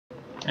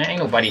Ain't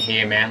nobody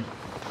here, man.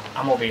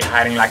 I'm over here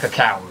hiding like a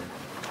coward.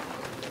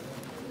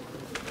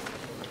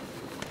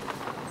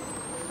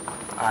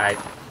 Alright.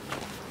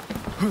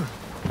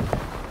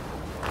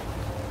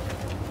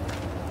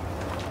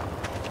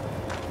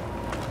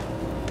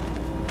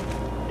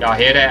 Y'all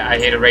hear that? I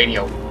hear the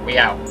radio. We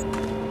out.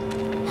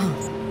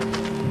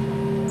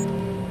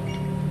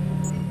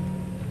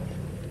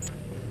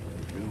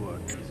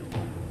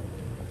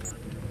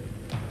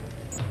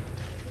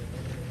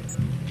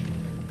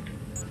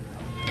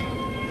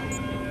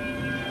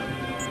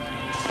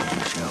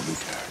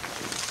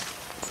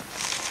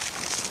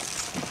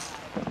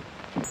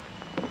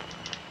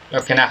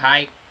 Look, can I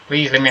hide?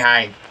 Please let me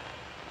hide.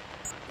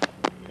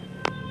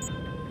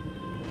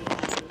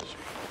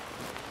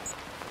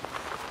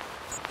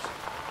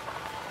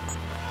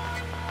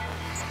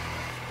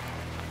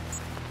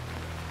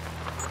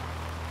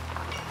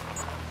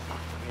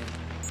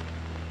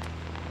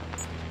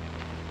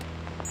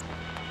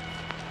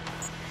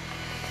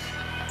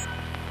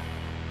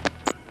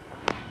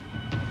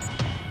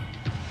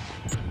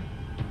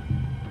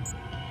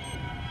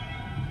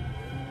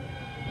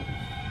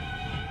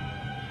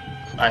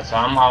 Alright, so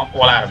I'm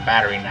all out of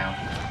battery now.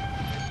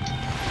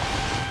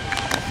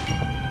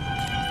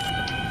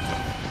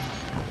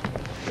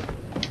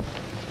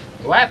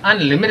 Do I have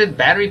unlimited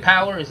battery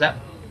power? Is that...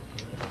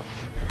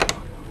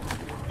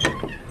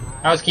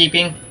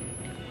 Housekeeping?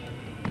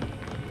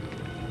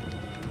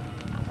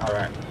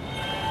 Alright.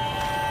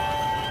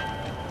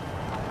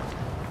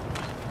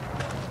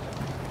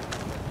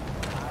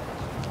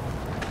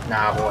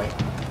 Nah, boy.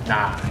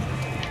 Nah.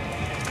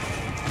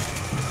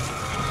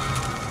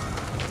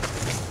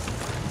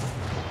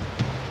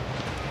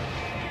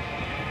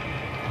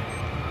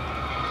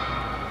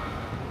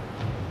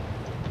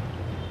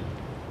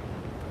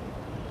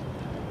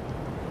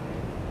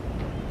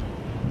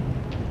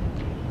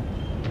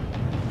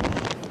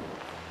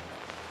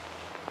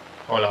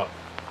 Hold up.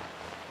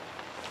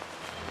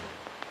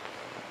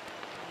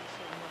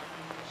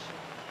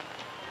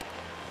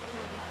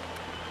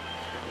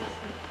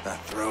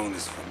 That throne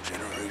is from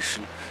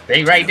generation.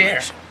 They right there.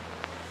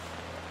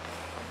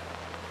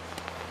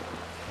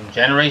 From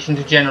generation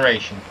to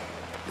generation.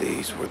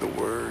 These were the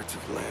words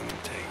of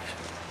lamentation.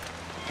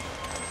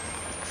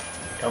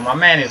 Yo, my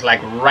man is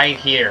like right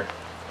here.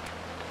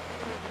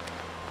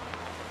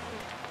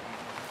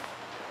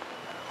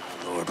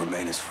 The Lord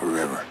remaineth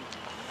forever.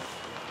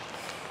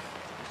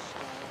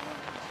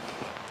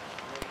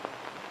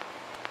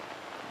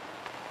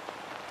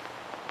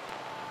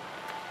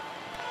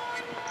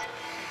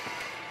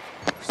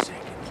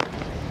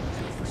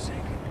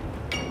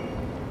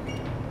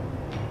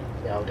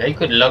 Yo, they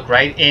could look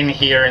right in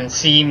here and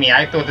see me.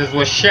 I thought this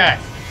was shut.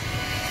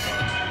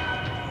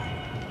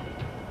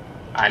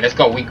 Alright, let's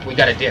go. We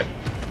gotta dip.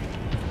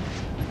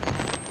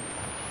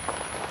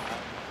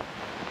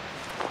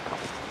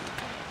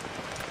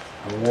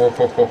 Whoa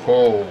ho ho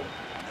ho.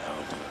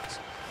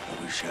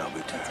 We shall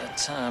be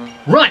tired.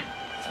 Run!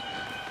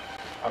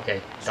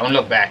 Okay, don't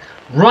look back.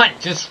 Run!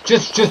 Just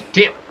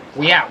dip.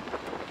 We out.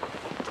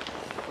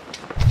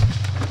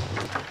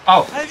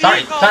 Oh,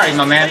 sorry,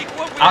 my man.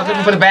 I was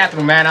looking for the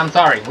bathroom, man. I'm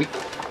sorry.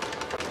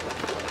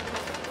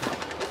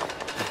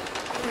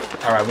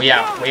 Alright, we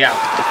out.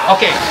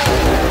 Okay.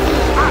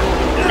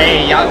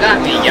 Hey, y'all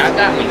got me.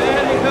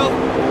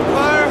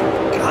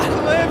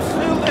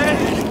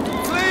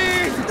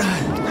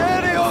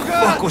 What the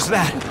fuck was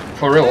that?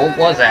 For real, what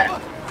was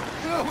that?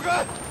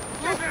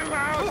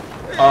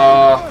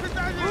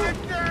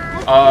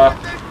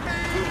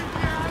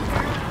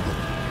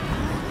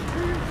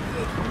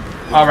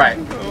 Alright.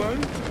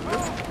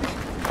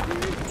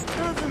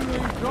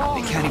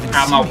 They can't even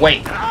Out see my me.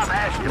 way.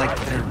 Like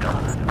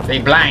They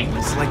blind.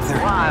 it's like they're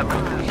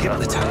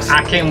hypnotized.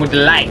 I came with the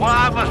light.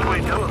 Why must we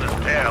do this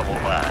terrible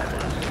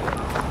violence?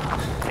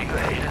 Do you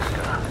hate us,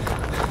 God?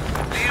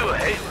 Do you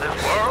hate this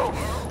world?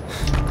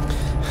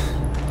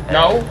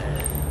 No?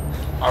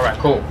 Alright,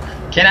 cool.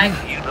 Can I?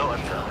 You know what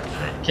God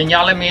said. Can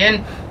y'all let me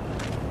in?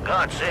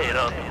 God said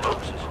unto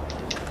Moses,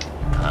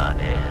 I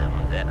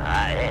am that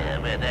I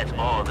am, and that's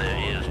all there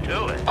is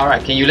to it.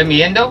 Alright, can you let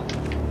me in though?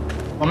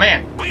 My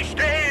man. We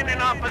stand in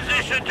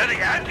opposition to the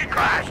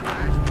Antichrist.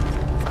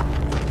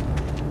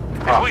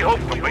 Oh. And we hope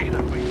to be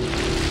them.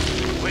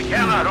 We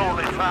cannot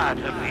only try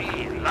to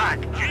be like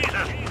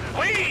Jesus,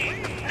 we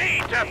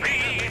need to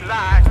be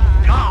like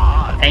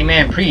God.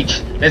 Amen,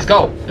 preach. Let's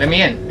go. Let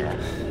me in.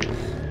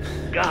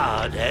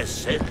 God has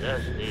sent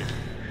us this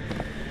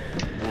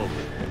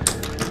woman.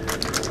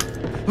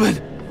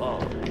 Lynn,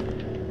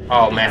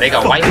 Oh man, they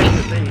got white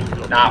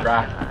meat. Nah,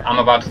 bruh. I'm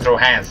about to throw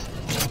hands.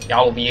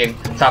 Y'all will be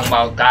talking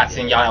about God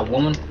send y'all that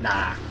woman?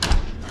 Nah.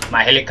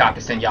 My helicopter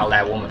send y'all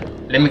that woman.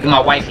 Let me get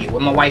my wifey. Where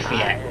my wifey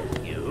at?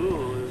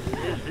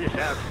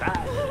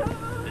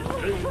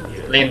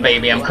 Lynn,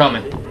 baby, I'm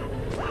coming.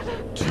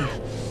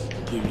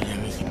 give me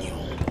anything you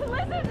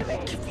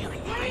want. Give me your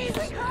life.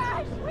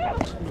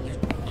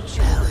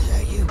 Shall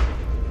I you?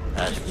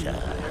 That's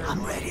child.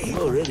 I'm ready.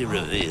 Already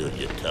revealed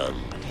your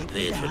tongue.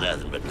 This for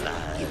nothing but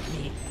lies.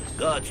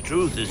 God's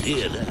truth is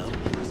here now.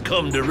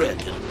 Come to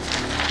reckon.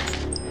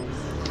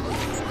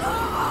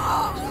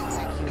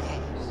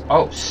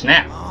 Oh,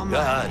 snap.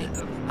 God,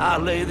 I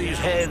lay these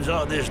hands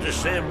on this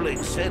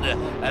dissembling sinner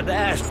and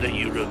ask that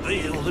you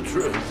reveal the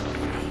truth.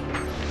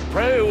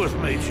 Pray with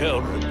me,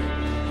 children.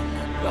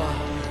 God.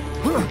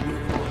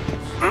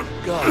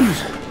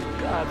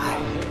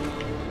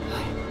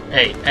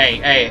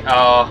 Hey,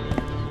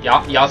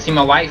 y'all see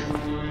my wife?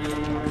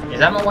 Is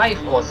that my wife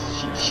or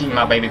is she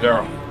my baby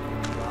girl?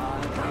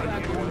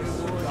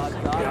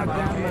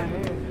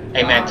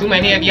 Hey man, too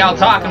many of y'all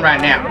talking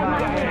right now.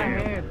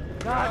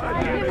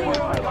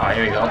 Oh,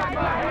 here we go.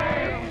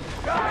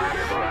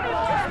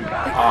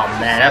 Oh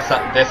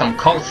man, there's some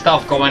cult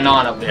stuff going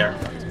on up there.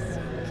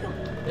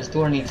 This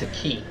door needs a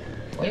key.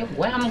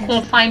 Where am I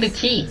gonna find the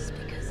key?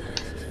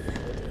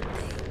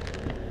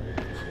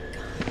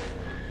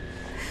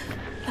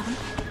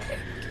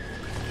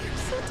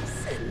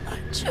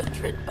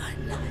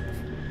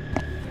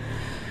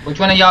 Which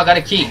one of y'all got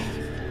a key?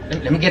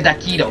 Let me get that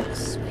key though.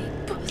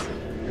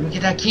 Let me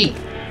get that key.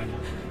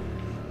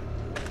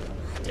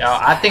 Yo,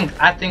 I think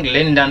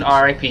LYNN done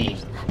RIP.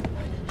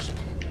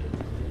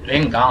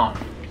 LYNN gone.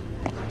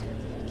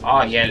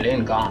 Oh yeah,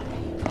 LYNN gone.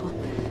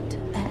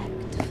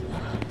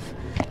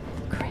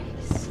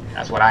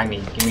 That's what I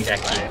need. Give me that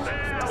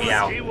key. We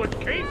out.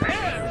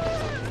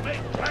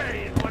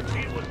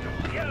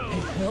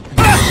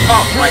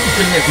 Oh my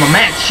goodness, my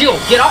man, chill,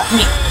 get off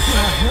me!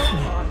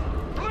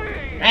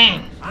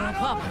 Dang.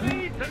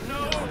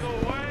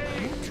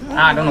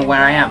 I don't know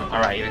where I am.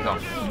 Alright, here we go.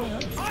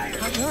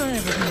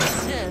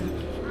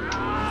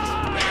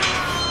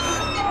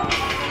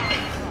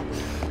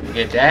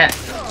 Get that.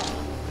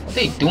 What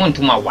they doing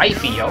to my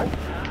wifey, yo?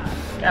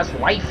 That's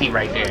wifey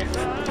right there.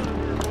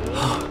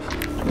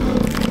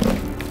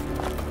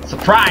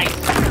 Surprise!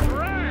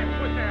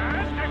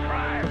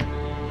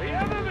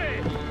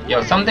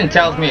 Yo, something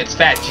tells me it's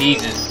Fat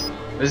Jesus.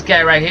 This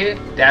guy right here,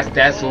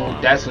 that's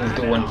who's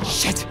doing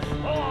shit.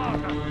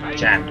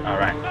 Jammed,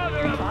 alright.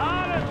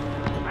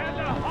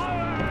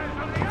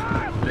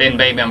 LYNN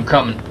baby, I'm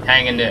coming.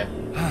 Hang in there.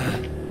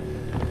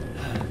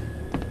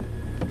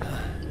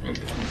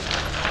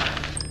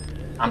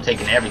 I'm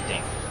taking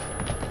everything.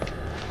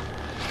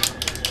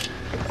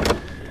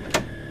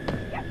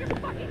 Get your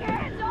fucking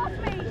hands off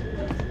me!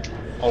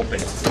 Open.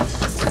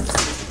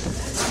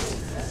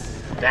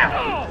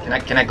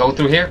 Damn. Can I go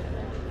through here?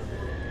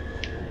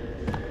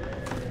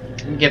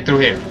 Let me get through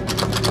here.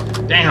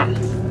 Damn.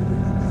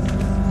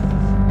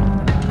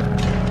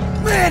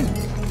 Man!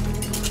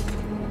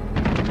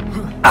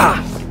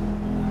 Ah.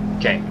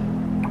 Okay.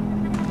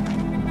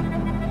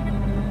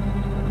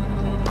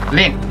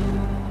 LYNN.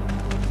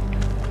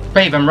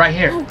 Babe, I'm right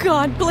here. Oh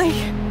God, Blake.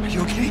 Are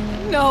you okay?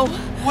 No.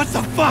 What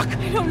the fuck?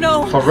 I don't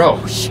know. For real.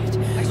 Oh shit.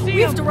 We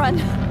have to run.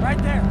 Right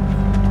there.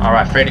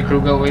 Alright, Freddy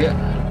Krueger over here.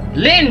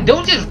 LYNN,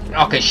 don't just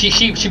okay,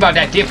 she about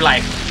that dip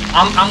life.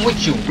 I'm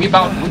with you. We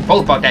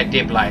both about that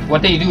dip life.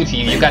 What they do to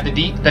you? You got the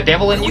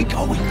devil in you?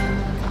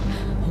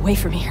 Away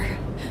from here.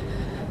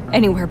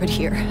 Anywhere but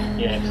here.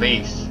 Yeah,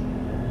 please.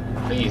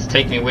 Please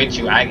take me with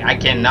you. I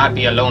cannot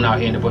be alone out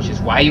here in the bushes.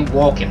 Why are you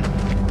walking?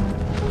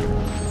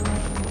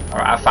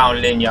 Alright, I found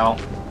LYNN, y'all.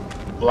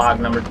 Vlog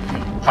number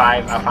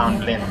 5, I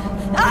found LYNN.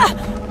 Ah!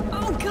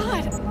 Oh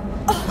God!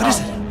 Oh, What is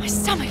it? My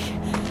stomach.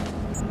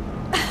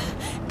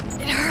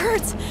 It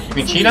hurts. You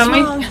can cheat on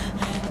me? Wrong.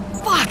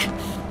 Fuck!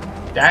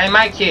 That ain't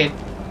my kid.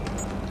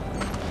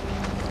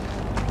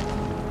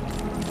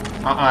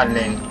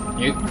 LYNN.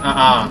 You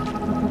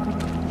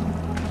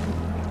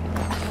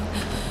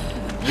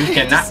You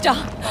cannot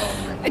Stop.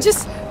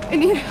 I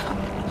need.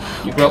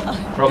 You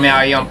broke me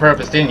out here on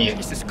purpose, didn't you?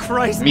 Jesus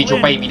Christ. Meet your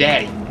LYNN. baby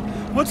daddy.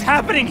 What's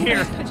happening I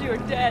here? thought you were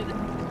dead.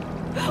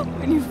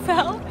 When you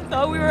fell, I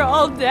thought we were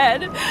all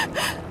dead.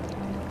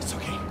 It's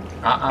okay.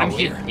 I'm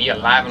here. We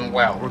alive and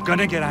well. We're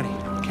gonna get out of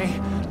here, okay?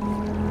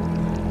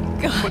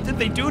 God, What did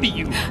they do to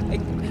you?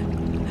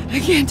 I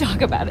can't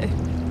talk about it.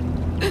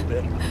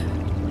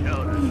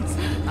 Children,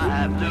 I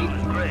have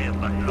news grave,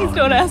 but Please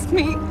don't ask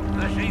me.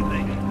 this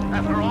evening,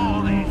 after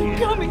all these They're years,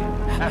 coming.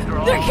 after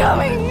all They're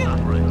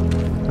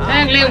coming.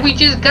 Dang, LYNN, we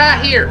just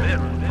got here.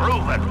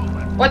 Prove it.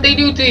 What they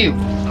do to you?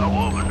 A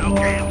woman who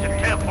came to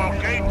Temple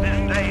Gate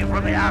this day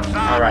from the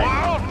outside Alright.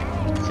 world.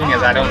 Seeing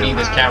as I don't need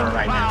this camera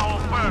right now.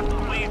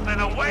 We've been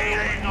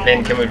awaiting all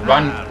Then can we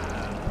run?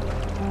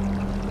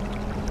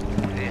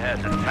 She has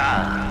a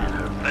child in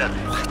her belly.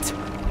 What?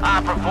 I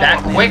performed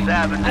That quick?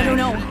 I don't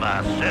know.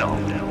 myself.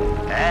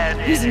 And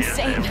He's it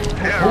insane.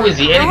 Who is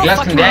he? Eddie They're all Gluskin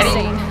fucking Daddy?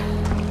 insane.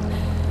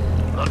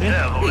 The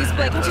devil Please, is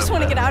Blake, I just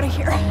want to get out of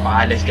here.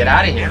 Alright, let's get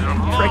out of here.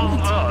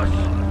 pregnant.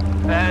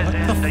 As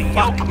is the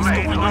fuck is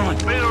yoke-mate going who on?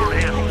 spilled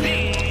his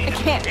seed I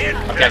can't.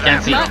 Okay, I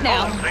can't see. Not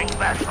now.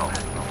 Vessel.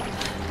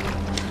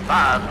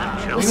 Find the What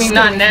do children. you mean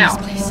not now?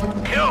 Please.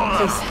 Kill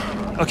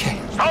them. Okay.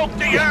 Soak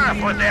the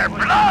earth with their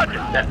blood.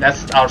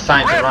 That's our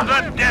sign to Rip run.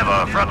 the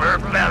devil from her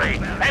belly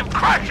and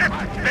crush it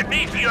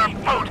beneath your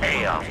boat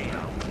hail.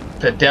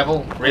 The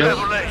devil? Really?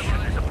 Revelation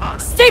is upon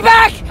us, Stay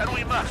back! and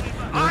we must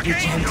Be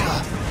gentle.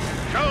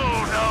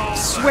 show no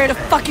Swear to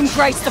fucking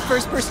Christ, the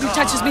first person who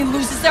touches me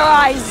loses their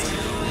eyes.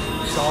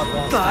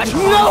 God,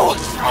 no!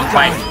 I'm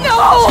fighting.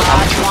 No!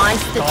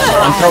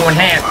 I'm throwing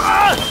hands.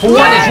 Who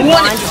won it? Who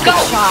won it? Go!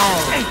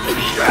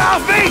 Get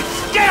off me!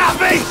 Get off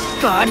me!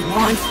 God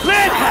wants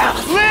Lynn!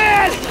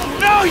 Lynn!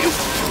 No, you...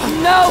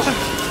 no!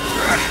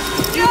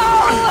 No!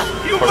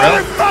 You For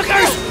real?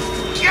 motherfuckers!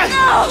 Get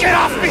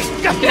off me!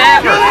 You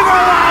Never. leave her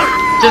alone!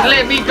 Just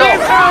let me go. Leave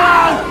her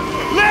alone!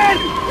 Lynn!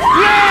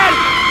 Lynn!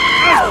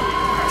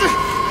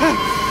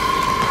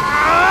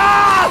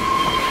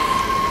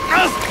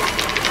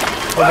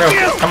 For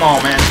real. Come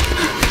on, man.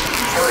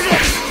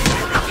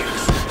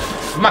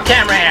 My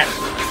camera at.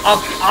 I'll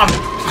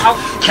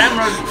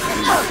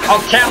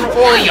camera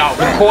all of y'all.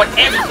 Record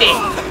everything.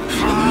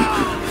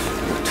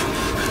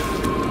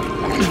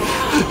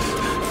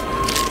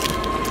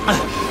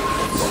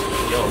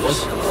 Yo,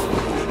 what's...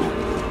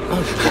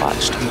 I've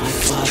watched my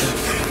father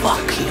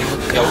fuck your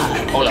Yo,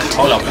 god.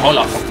 hold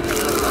up.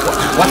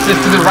 What's this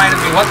to the right of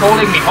me? What's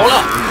holding me? Hold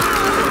up.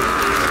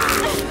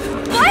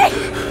 What?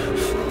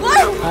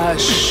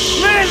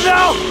 Hush. Lynn,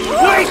 no!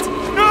 Wait!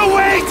 No,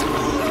 wait!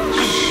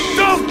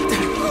 Don't!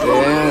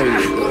 There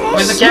you go.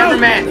 Where's the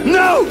cameraman?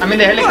 No! I mean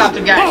the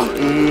helicopter guy.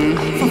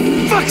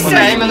 Fuck's What's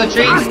that aim on the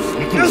tree?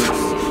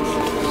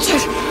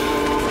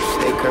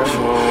 Take her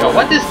home. Yo,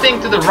 what this thing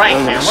to the right,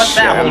 man? What's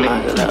that Share holding?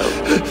 my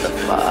love with the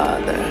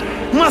Father.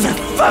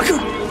 Motherfucker!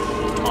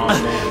 Oh,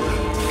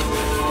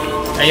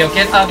 man. Hey, yo,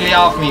 get ugly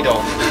off me,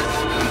 though.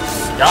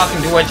 Y'all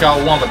can do what y'all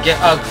want, but get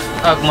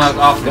Ugmug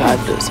off me. God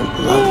doesn't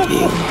love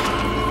you.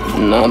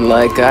 Not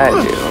like I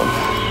do.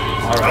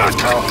 Alright,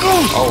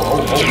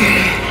 oh.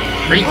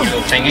 Freaky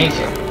little thing, ain't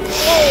you?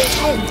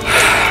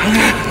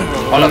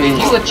 Hold up, is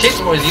you a chick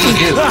or is you a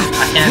dude? I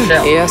can't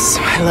tell. Yes,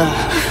 my love.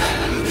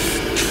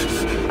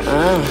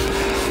 Ah.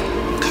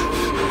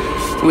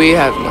 We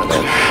have,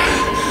 mother.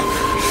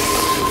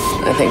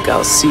 I think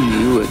I'll see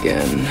you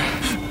again.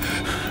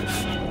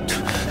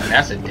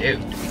 That's a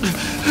dude.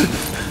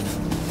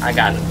 I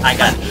got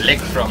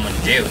licked from a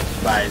dude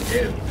by a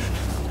dude.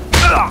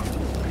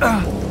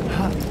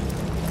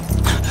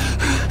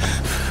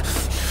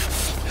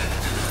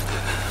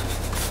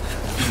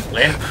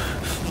 Lynn?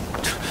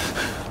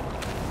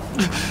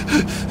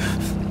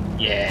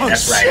 Yeah,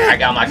 that's right. I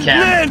got my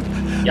camera.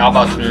 Y'all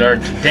about to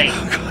learn today.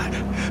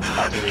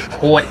 About to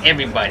record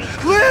everybody.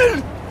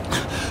 Lynn!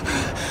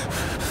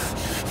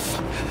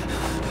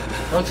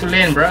 Go to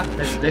Lynn, bruh.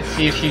 Let's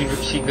see if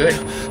she good.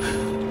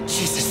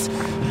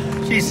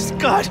 Jesus,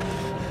 God.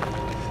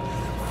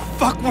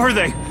 Fuck were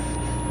they?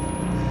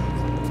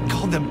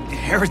 Called them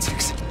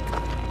heretics.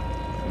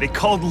 They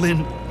called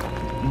Lynn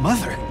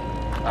mother.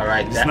 All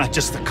right, It's not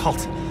just a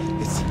cult.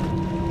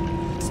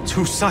 It's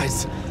two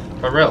sides.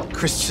 for real.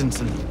 Christians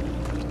and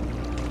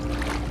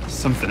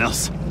something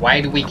else.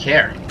 Why do we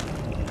care?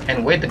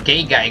 And where'd the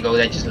gay guy go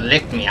that just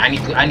licked me? I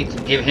need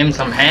to give him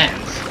some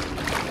hands.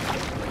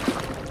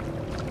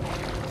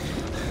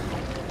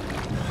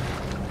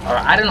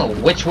 Alright, I don't know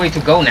which way to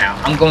go now.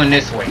 I'm going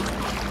this way.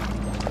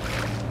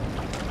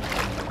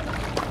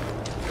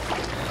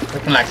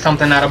 Looking like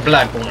something out of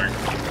Bloodborne.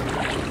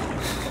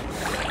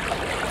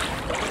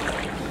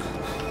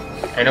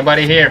 Ain't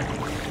nobody here.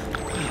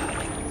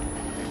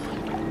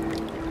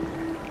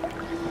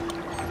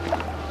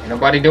 Ain't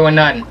nobody doing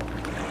nothing.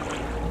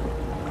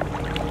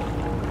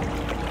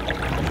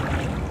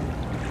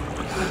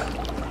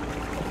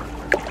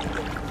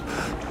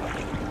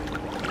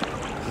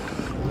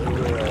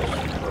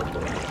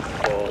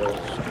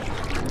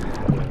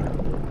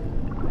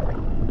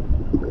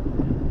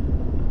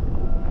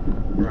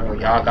 Bro,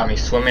 y'all got me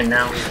swimming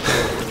now.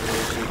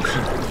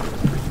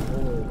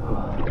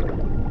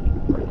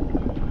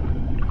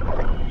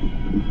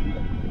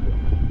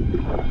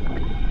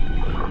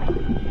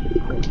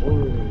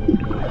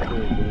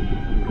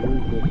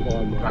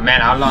 Man,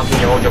 how long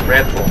can you hold your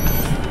breath for?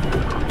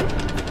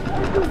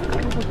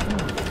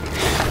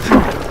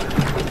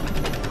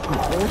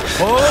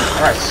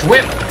 Alright,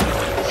 swim!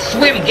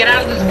 Swim! Get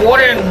out of this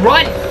water and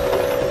run!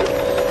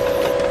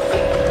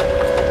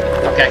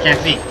 Okay, I can't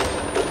see.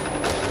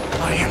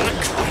 I am the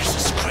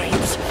Christ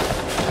screams.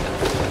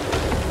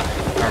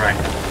 Alright.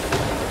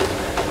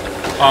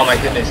 Oh my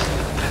goodness.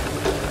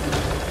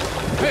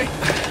 Hey.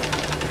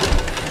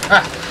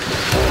 Ah!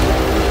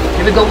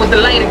 Here we go with the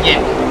light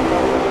again.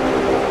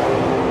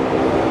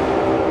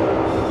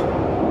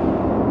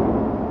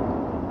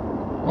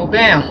 Oh,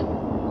 damn.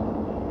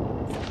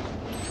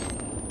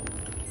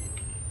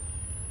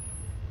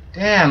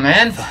 Damn,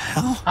 man. What the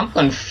hell? I'm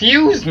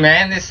confused,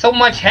 man. There's so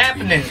much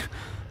happening.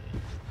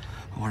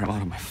 Or I'm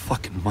out of my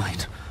fucking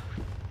mind.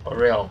 For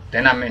real.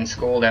 Then I'm in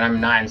school, then I'm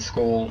not in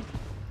school.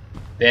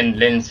 Then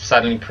Lynn's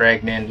suddenly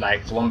pregnant.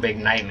 Like, it's one big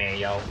nightmare,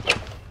 yo.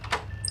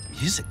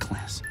 Music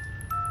class.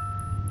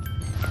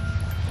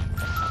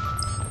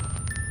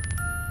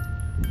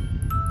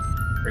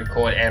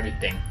 Record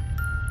everything.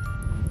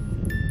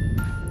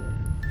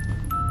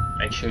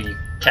 Make sure you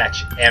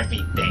catch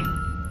everything.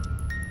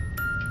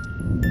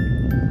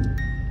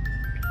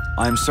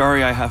 I'm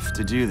sorry I have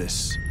to do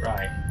this.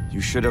 Right.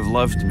 You should have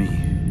loved me.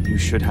 You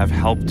should have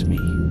helped me.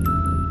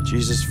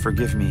 Jesus,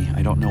 forgive me.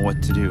 I don't know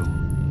what to do.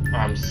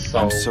 I'm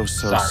so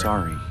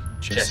sorry,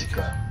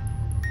 Jessica.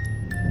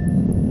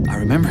 I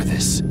remember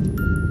this.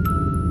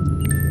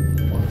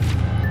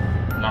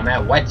 No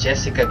man, what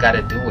Jessica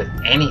gotta do with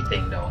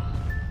anything though?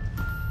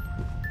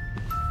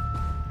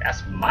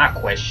 That's my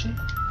question.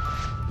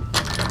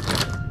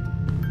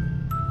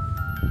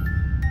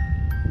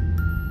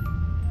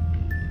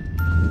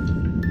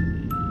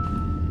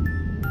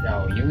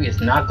 Yo, you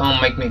is not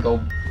gonna make me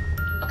go.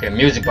 Okay,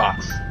 music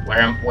box.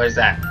 Where's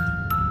that?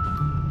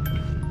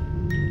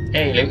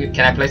 Hey,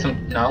 can I play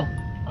some? No?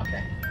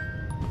 Okay.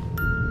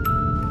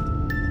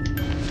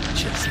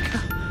 Jessica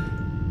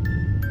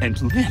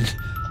and Lynn.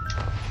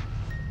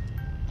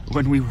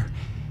 When we were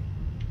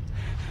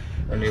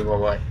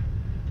what?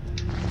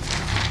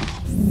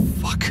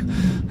 Fuck.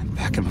 I'm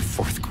back in the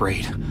 4th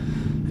grade.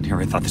 And here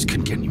I thought this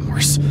couldn't get any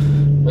worse.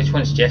 Which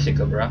one's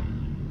Jessica, bro?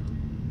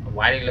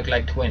 Why do they look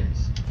like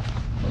twins?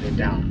 Put it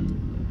down.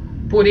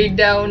 Put it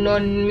down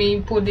on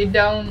me, put it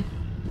down.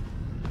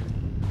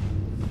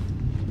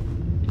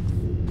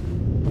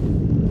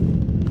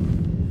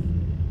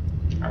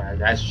 Alright,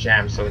 that's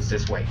jam, so it's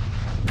this way.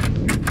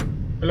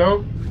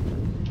 Hello?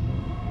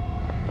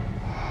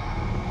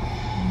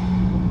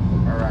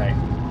 Alright.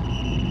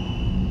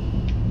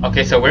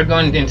 Okay, so we're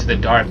going into the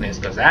darkness,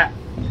 because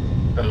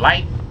the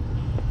light,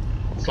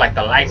 it's like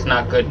the light's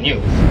not good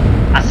news.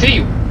 I see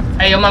you!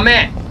 Hey, yo, my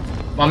man!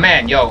 My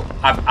man, yo,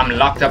 I'm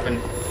locked up in...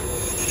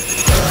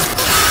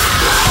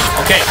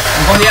 Okay,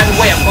 I'm going the other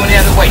way,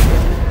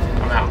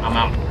 I'm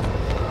out.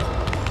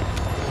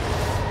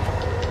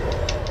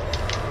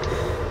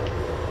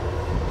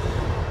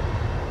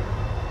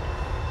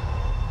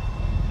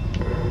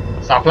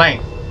 Stop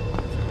playing.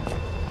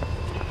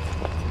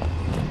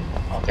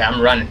 Okay,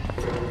 I'm running.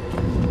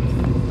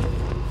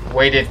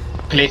 Where did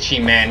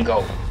glitchy man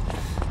go?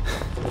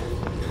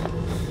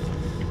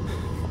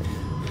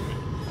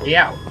 Get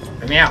out.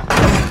 Let me out.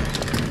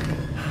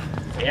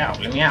 Get out.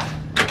 Let me out.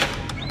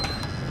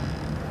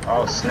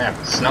 Oh snap,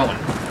 it's snowing.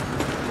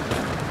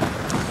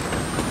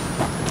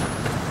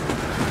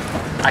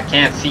 I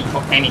can't see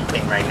for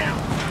anything right now.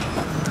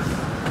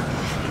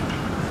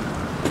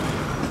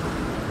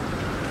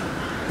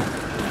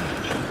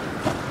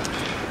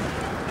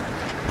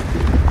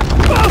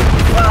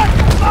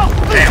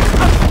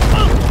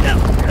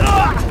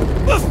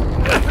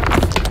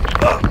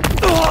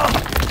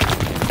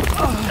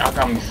 Y'all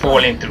got me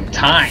falling through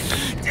time.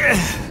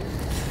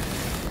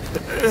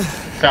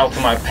 Fell to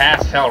my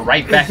past, fell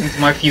right back into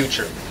my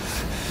future.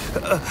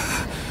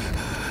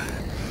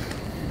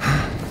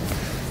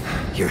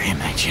 You're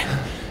him, ain't you?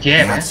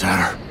 Yeah, the man.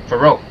 outsider. For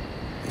real.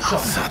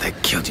 So they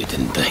killed you,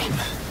 didn't they?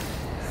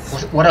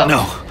 What up?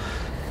 No.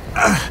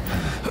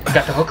 You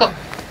got the hookup?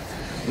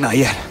 Not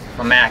yet.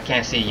 Oh man, I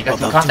can't see. You got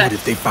some They'll do it contact?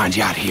 if they find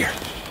you out here.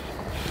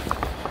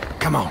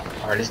 Come on.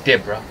 Alright, let's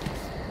dip, bro.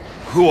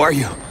 Who are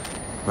you?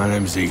 My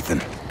name's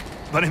Ethan.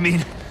 But I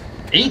mean,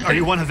 Ethan? are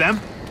you one of them?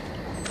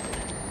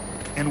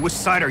 And which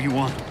side are you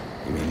on?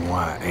 You mean,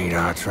 why ain't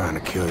I trying to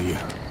kill you?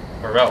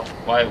 For real.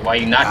 Why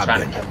you not I've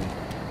trying been to kill me?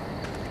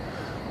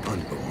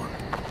 unborn.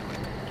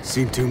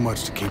 Seen too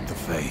much to keep the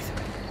faith.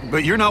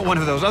 But you're not one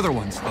of those other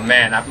ones. Oh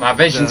man, my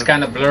vision's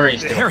kind of blurry The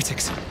still.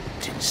 heretics.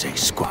 Didn't say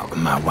squat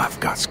when my wife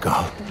got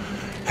skull.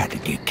 Had to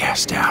get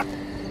cast out.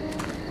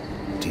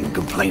 Didn't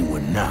complain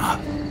when nah.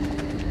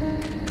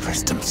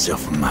 Pressed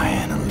himself on my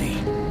Anna Lee.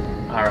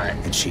 Alright.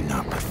 And she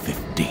knocked her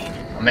 15.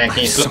 Oh man,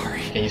 can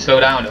you slow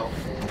down though?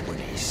 When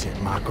he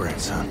sent my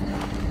grandson,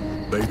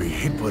 baby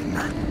he put in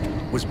her,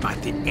 was by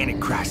the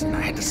Antichrist, and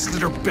I had to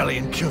slit her belly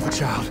and kill the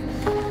child.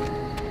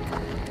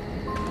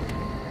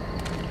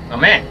 Oh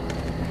man,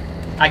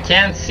 I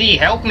can't see.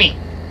 Help me.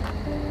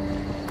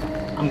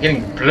 I'm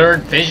getting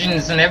blurred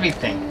visions and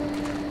everything.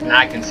 Now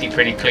I can see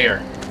pretty clear.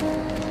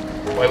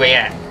 Where we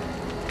at?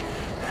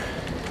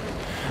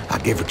 I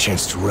gave her a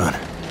chance to run.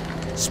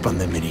 Spun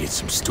them idiots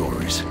some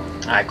stories.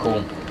 Alright,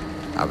 cool.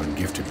 I've been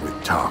gifted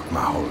with talk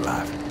my whole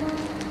life.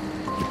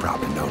 You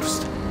probably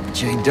noticed.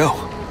 Jane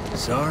Doe.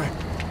 Sorry?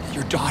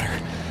 Your daughter.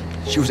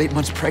 She was 8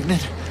 months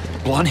pregnant.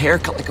 Blonde hair,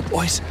 cut like a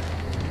boy's.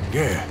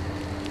 Yeah.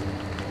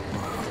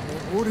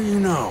 What do you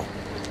know?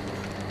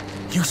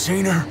 You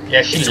seen her?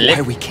 Yeah, she It's licked.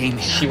 why we came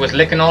here. She was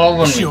licking all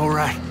over Is she me.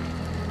 alright?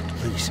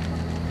 Please,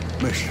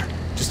 Mister,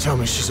 just tell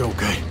me she's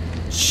okay.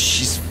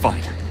 She's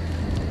fine.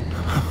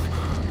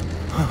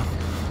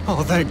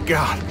 Oh, thank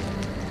God.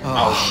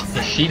 Oh,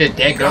 is she the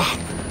dead girl? God,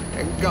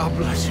 and God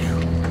bless you.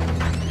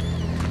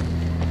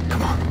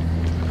 Come on,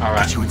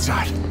 Alright. get you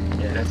inside.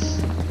 Yeah,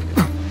 that's...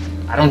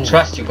 I don't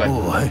trust you, but...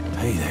 Oh,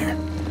 hey there.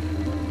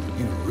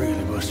 You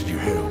really busted your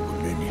head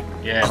open, didn't you?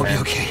 Yeah, I'll man.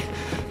 be okay.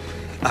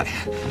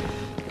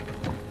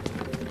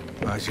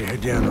 I should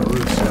head down to the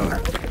root cellar.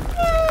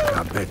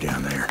 Got a bed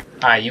down there.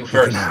 Alright, you You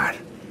first. can hide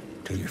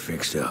till you're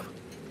fixed up.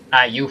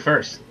 Alright, you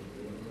first.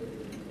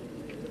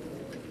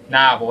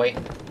 Nah, boy.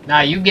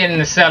 Nah, you get in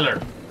the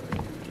cellar.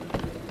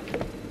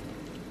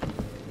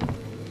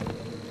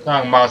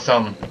 Talking about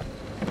something.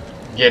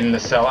 Get in the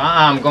cellar.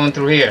 I'm going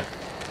through here.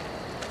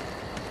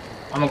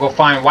 I'm gonna go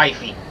find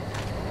wifey.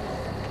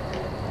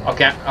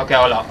 Okay,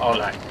 hold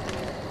on.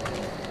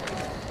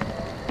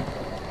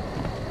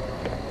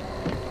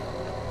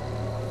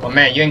 Oh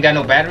man, you ain't got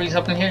no batteries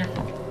up in here?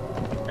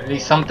 At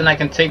least something I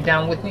can take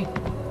down with me?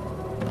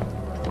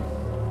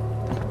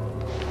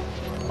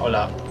 Hold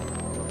up.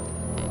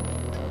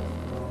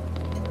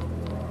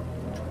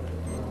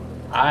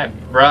 Alright,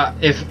 bruh.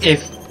 If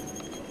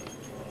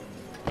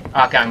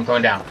okay, I'm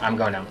going down. I'm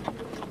going down.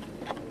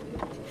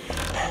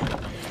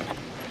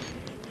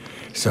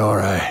 It's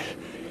alright.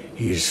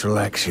 You just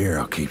relax here,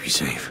 I'll keep you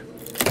safe.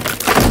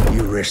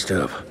 You rest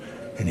up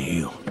and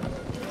heal.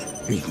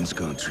 Ethan's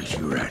gonna treat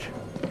you right.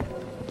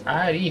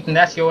 Alright, Ethan,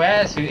 that's your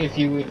ass if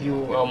you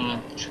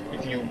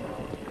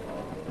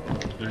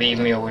leave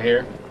me over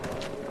here.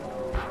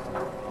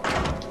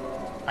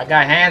 I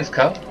got hands,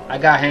 cub. I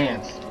got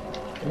hands.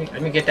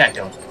 Let me get that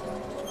though.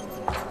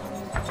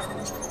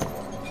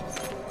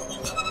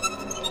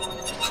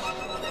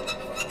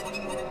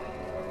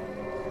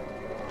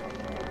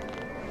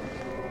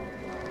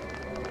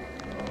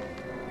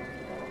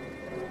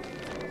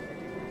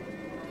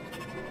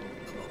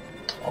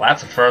 Well,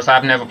 that's the first.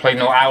 I've never played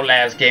no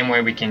Outlast game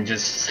where we can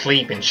just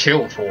sleep and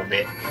chill for a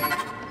bit.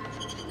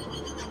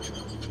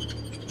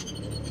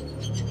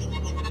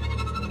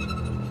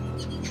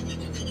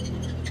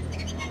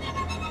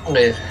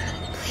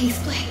 Please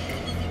wait.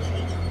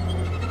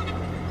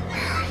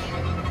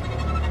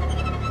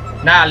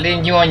 Nah,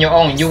 Lynn, you on your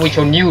own. You with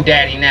your new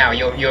daddy now.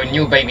 Your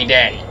new baby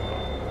daddy.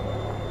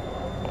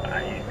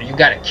 You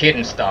got a kid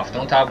and stuff.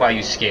 Don't talk about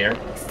you scared.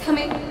 He's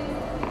coming. He's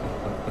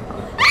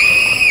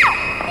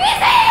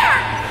here!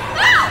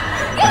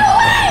 No!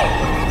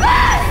 Get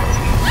away!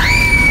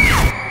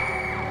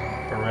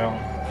 For real.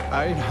 I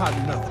ain't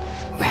had nothing.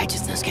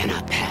 Righteousness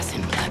cannot pass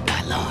in blood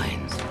by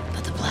loins,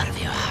 but the blood of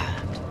your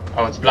heart.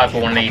 Oh, it's blood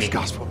for 180.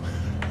 Gospel.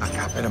 I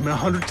got that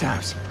 100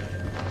 times.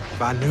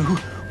 If I knew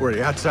where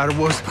the outsider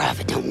was.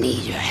 Prophet don't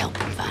need your help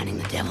in finding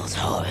the devil's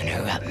whore and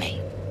her up me.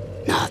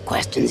 Not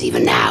questions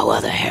even now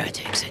other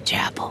heretics at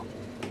chapel.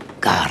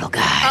 God'll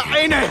guide. I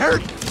ain't a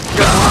heretic.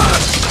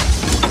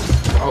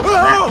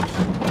 Oh,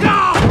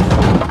 crap.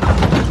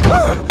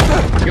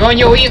 You on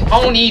your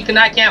own, Ethan.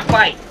 I can't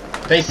fight.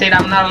 They said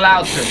I'm not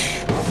allowed to.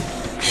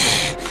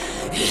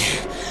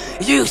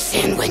 You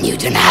sinned when you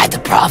denied the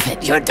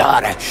prophet, your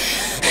daughter.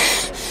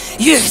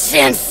 You've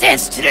sinned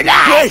since to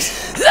deny.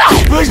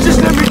 Please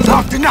just let me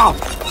talk to now.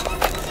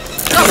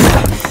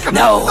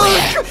 Know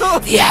where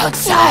the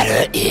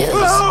outsider is.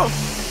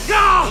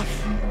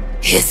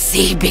 His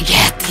seed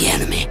begat the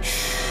enemy.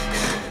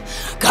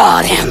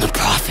 God and the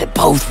prophet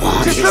both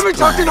want his Just let me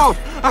talk to blood.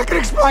 now. I can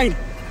explain.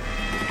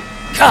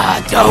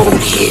 God don't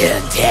hear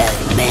dead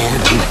men.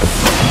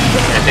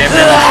 And that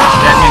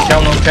didn't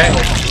tell no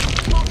tale.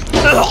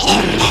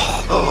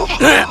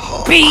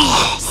 Be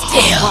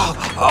still.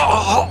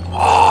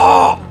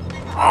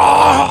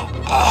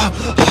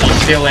 Be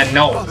still and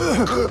know.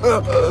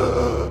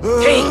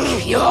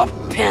 Take your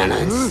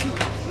penance.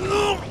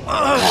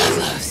 God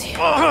loves you.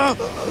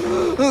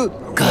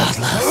 God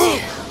loves you.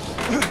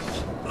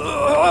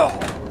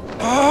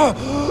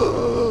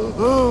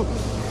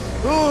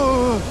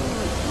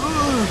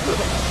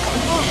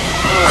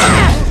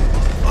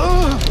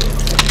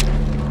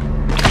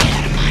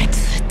 Dynamite to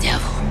the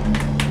devil.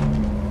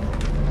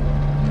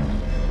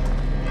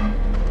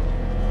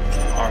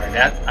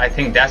 Alright, I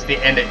think that's the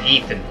end of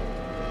Ethan.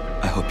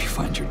 I hope you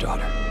find your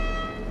daughter.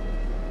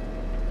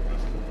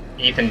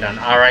 Ethan done.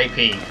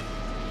 R.I.P.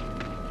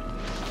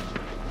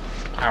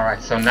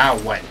 Alright, so now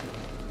what?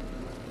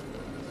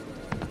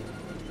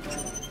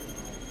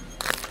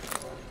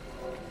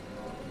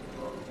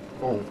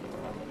 Oh,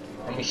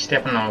 don't be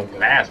stepping on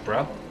glass,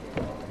 bro.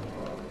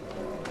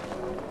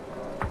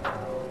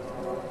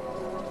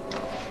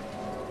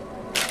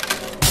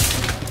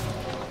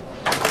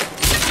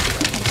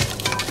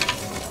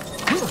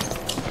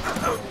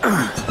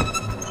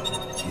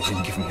 You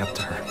didn't give me up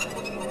to her.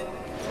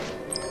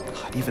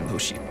 God, even though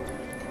she...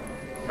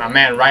 My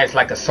man rides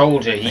like a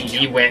soldier.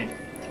 He went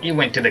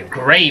to the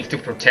grave to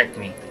protect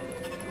me.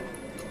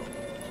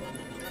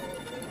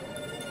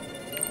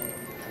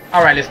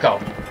 Alright, let's go.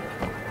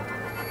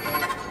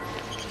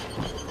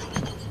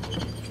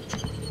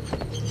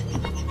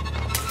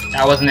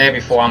 I wasn't there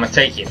before, I'ma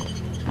take it.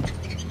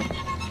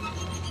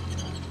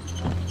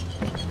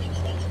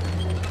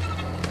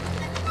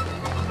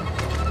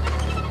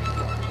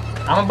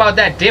 I'm about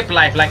that dip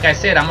life, like I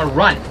said, I'ma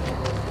run.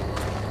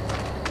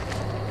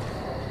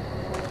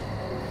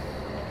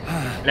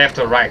 Left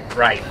or right?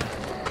 Right.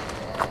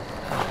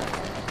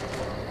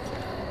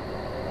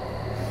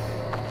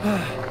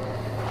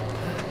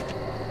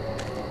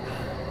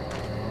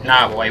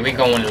 Nah, boy, we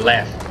going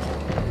left.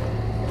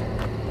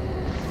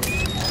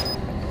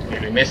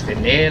 Nearly missed it,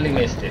 nearly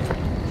missed it.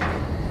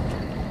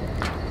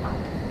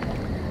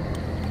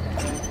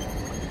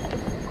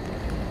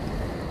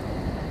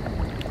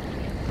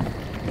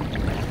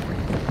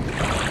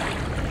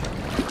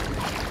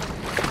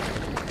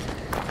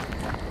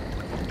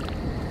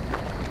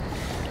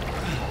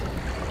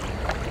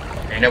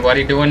 Ain't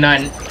nobody doing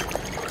nothing.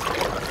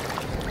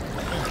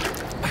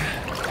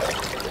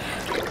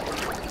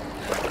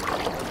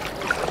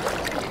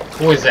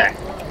 Who is that?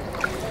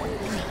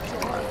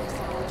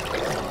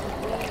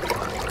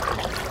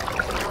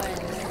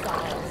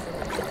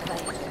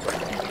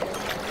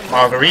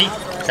 Marguerite,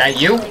 is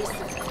that you?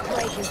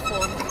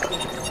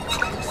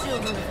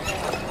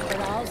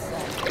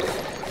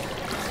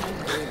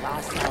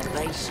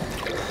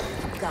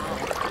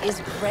 God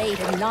is great,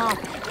 enough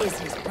is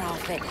his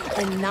prophet,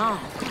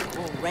 enough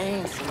will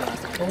ransom us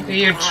from the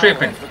You're power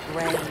tripping. of the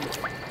grave.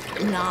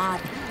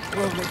 Enough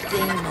will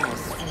redeem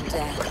us from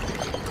death.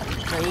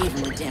 For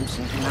even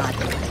redemption cannot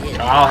be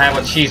hidden. I'll have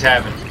what she's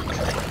having.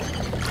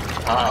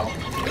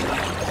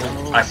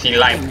 Uh-oh. I see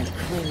light. In the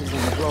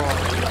crimson glory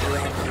of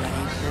revelation.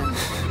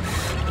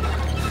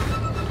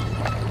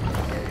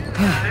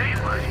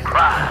 Demon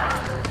Christ.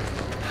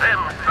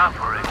 Them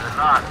suffering are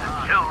not the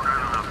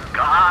children of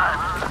God.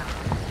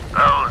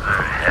 Those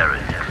are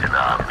heretics in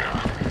our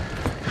midst.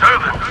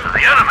 Servants of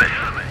the enemy.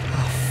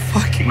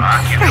 Fucking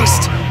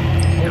Christ!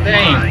 Oh,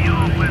 dang.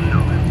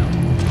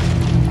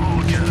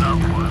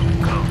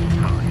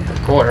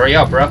 Cool, hurry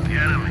up, bro.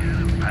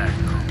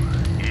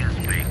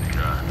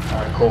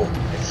 Alright, cool.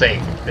 It's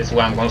safe. This is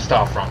where I'm gonna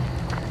start from.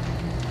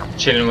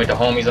 Chilling with the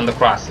homies on the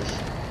crosses.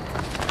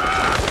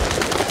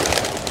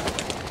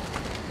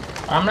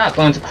 I'm not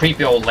going to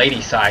creepy old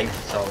lady side,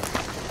 so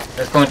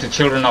let's go into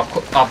Children of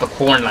the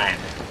Cornland.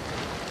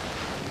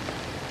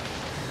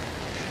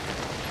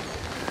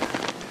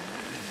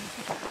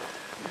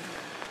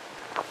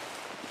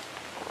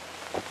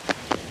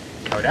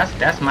 Oh,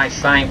 that's my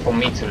sign for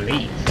me to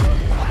leave.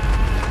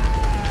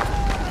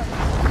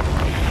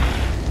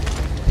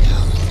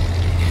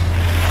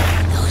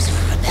 Those who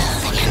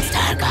rebelled against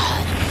our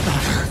God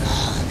will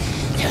fall,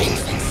 their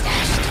infants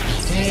dashed to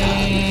pieces.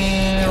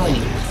 Damn. The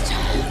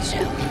child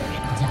shall be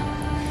ripped up.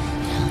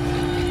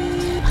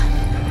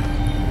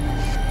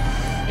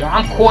 Yo,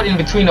 I'm caught in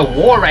between a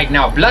war right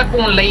now.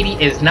 Bloodborne lady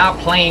is not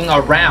playing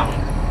around.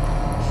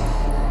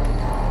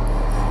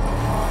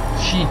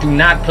 She do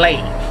not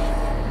play.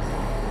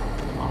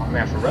 Oh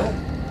man, for real?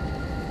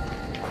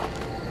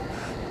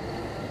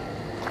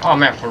 Oh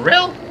man, for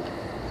real?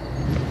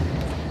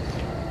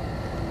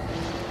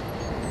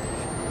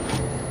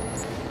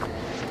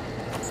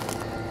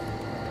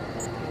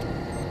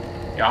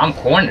 Yo, I'm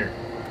cornered.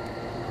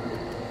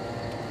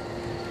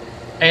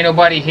 Ain't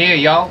nobody here,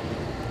 y'all.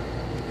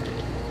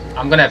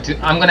 I'm gonna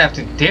have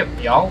to dip,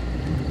 y'all.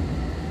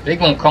 They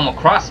gonna come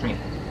across me.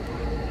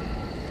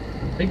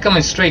 They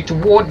coming straight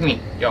toward me.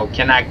 Yo,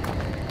 can I?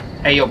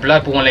 Hey, yo,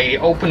 Bloodborne lady,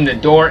 open the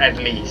door at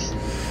least.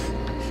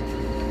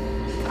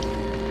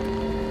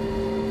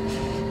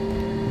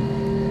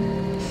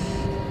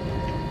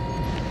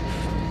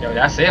 Yo,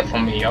 that's it for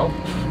me, yo.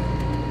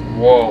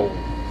 Whoa.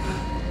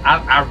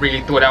 I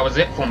really thought that was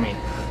it for me.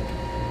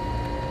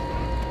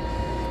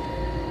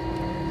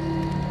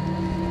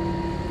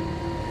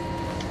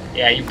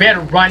 Yeah, you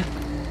better run.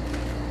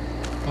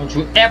 Don't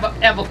you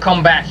ever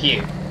come back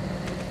here.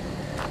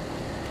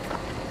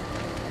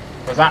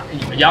 Cause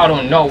y'all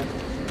don't know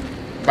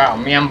about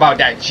me. I'm about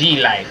that G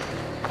life.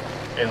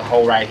 There's a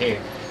hole right here.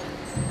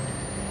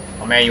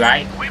 Oh man, you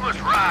alright? We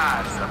must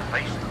rise to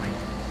face them.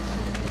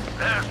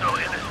 There's no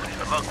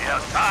innocence among the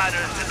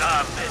outsiders in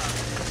our midst.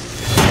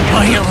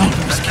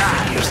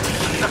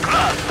 The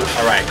club.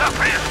 Alright. The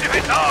fist, if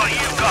it's all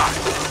you got.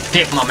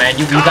 Dip, my man.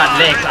 You got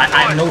legs.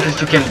 I noticed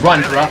you can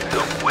run, bro.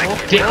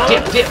 Dip.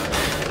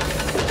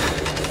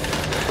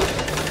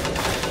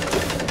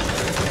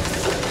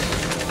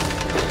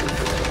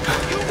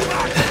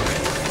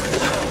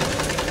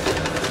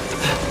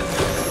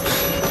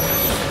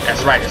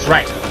 That's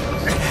right.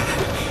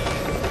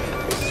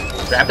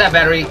 Grab that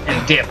battery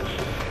and dip.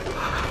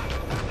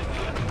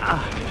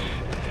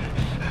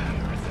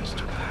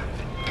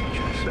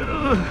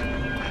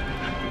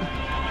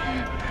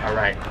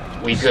 Alright,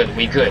 we good.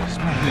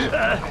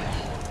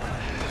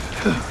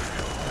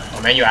 Oh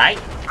man, you alright?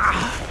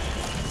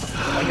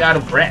 Oh, you out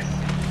of breath.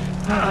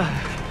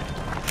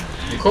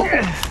 You cool?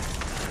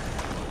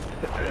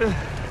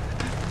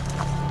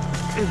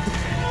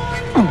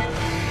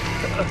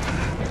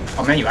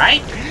 Oh man, you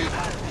alright?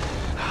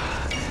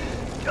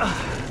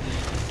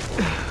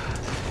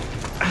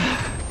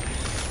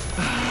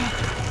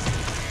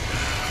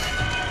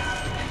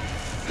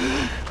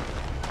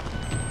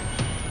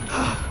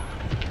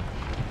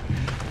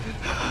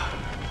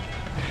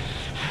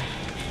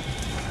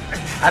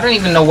 I don't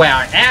even know where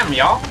I am,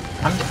 y'all.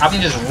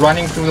 I'm just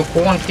running through the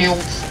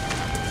cornfields.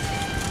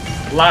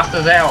 Lost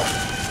as hell.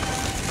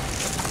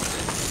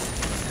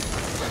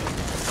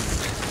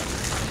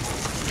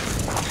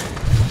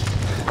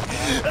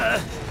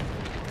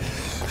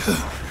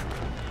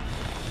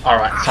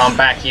 Alright, so I'm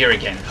back here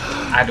again.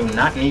 I do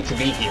not need to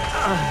be here.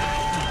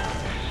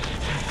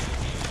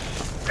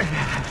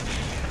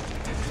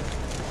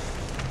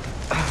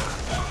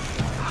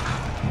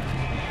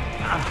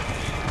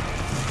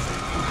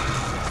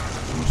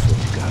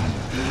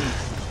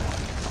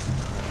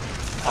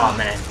 Oh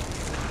man.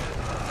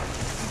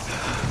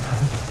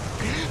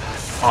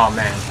 Oh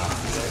man.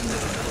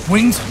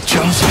 Wings and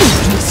Jones.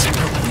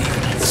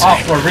 Oh,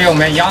 for real,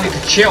 man. Y'all need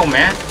to chill,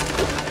 man.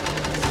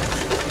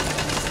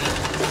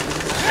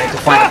 I need to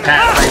find a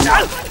path right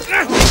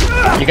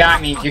now. You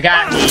got me.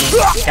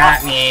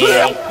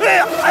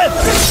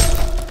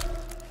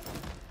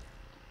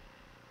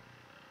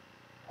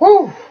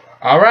 Whew.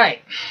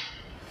 Alright.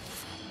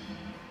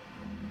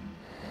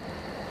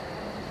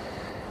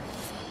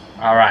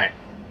 Alright.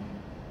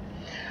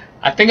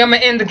 I think I'm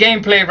gonna end the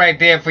gameplay right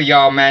there for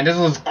y'all, man. This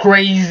was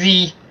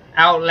crazy.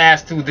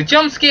 Outlast 2. The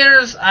jump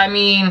scares, I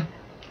mean,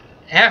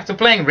 after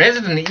playing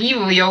Resident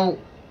Evil, yo,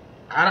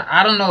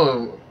 I don't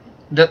know.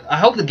 I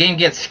hope the game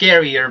gets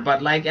scarier,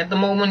 but like at the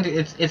moment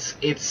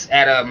it's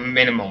at a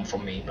minimum for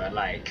me. But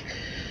like,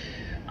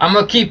 I'm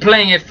gonna keep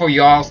playing it for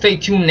y'all. Stay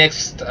tuned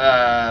next. Should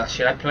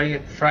I play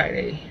it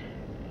Friday?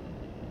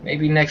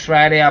 Maybe next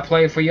Friday I'll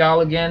play it for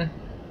y'all again.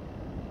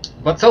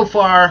 But so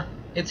far,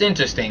 it's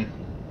interesting.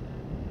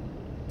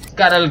 It's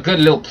got a good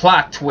little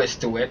plot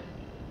twist to it.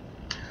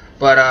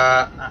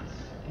 But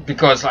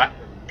because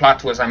plot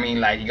twist, I mean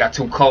like you got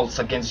two cults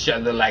against each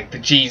other, like the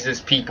Jesus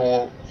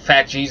people,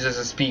 Fat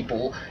Jesus's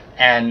people,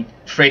 and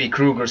Freddy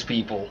Krueger's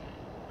people.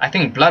 I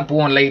think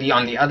Bloodborne lady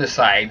on the other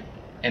side,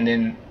 and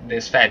then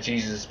there's Fat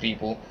Jesus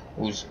people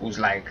who's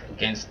like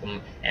against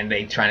them, and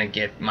they trying to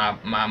get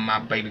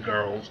my baby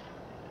girl's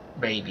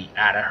baby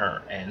out of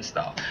her and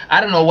stuff.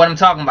 I don't know what I'm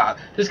talking about.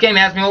 This game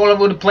has me all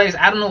over the place.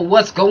 I don't know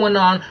what's going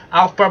on.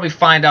 I'll probably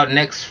find out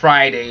next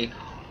Friday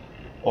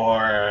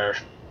or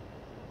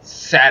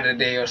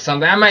Saturday or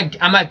something. I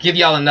might give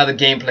y'all another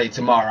gameplay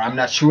tomorrow. I'm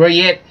not sure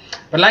yet.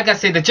 But like I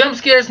said, the jump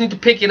scares need to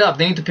pick it up.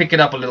 They need to pick it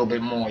up a little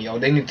bit more, yo.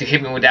 They need to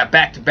hit me with that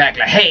back to back,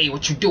 like, hey,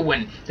 what you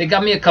doing? They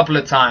got me a couple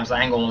of times.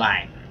 I ain't gonna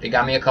lie. They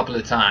got me a couple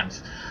of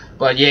times.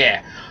 But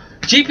yeah,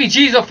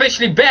 GPG's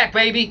officially back,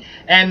 baby.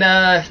 And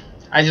I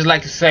just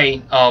like to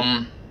say,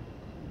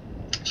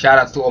 shout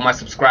outs to all my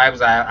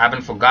subscribers. I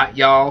haven't forgot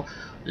y'all.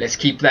 Let's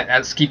keep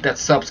that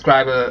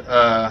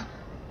subscriber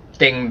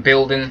thing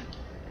building.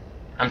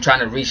 I'm trying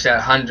to reach that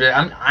 100.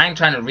 I'm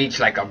trying to reach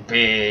like a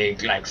big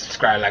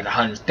subscriber, like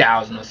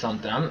 100,000 or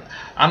something. I'm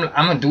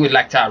gonna do it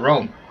like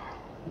Tyrone.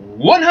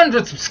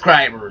 100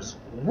 subscribers.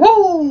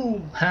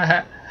 Woo!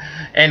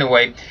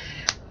 Anyway,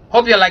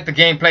 hope you like the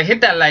gameplay.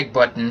 Hit that like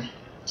button,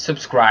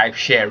 subscribe,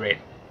 share it,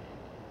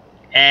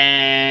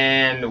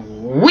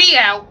 and we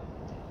out.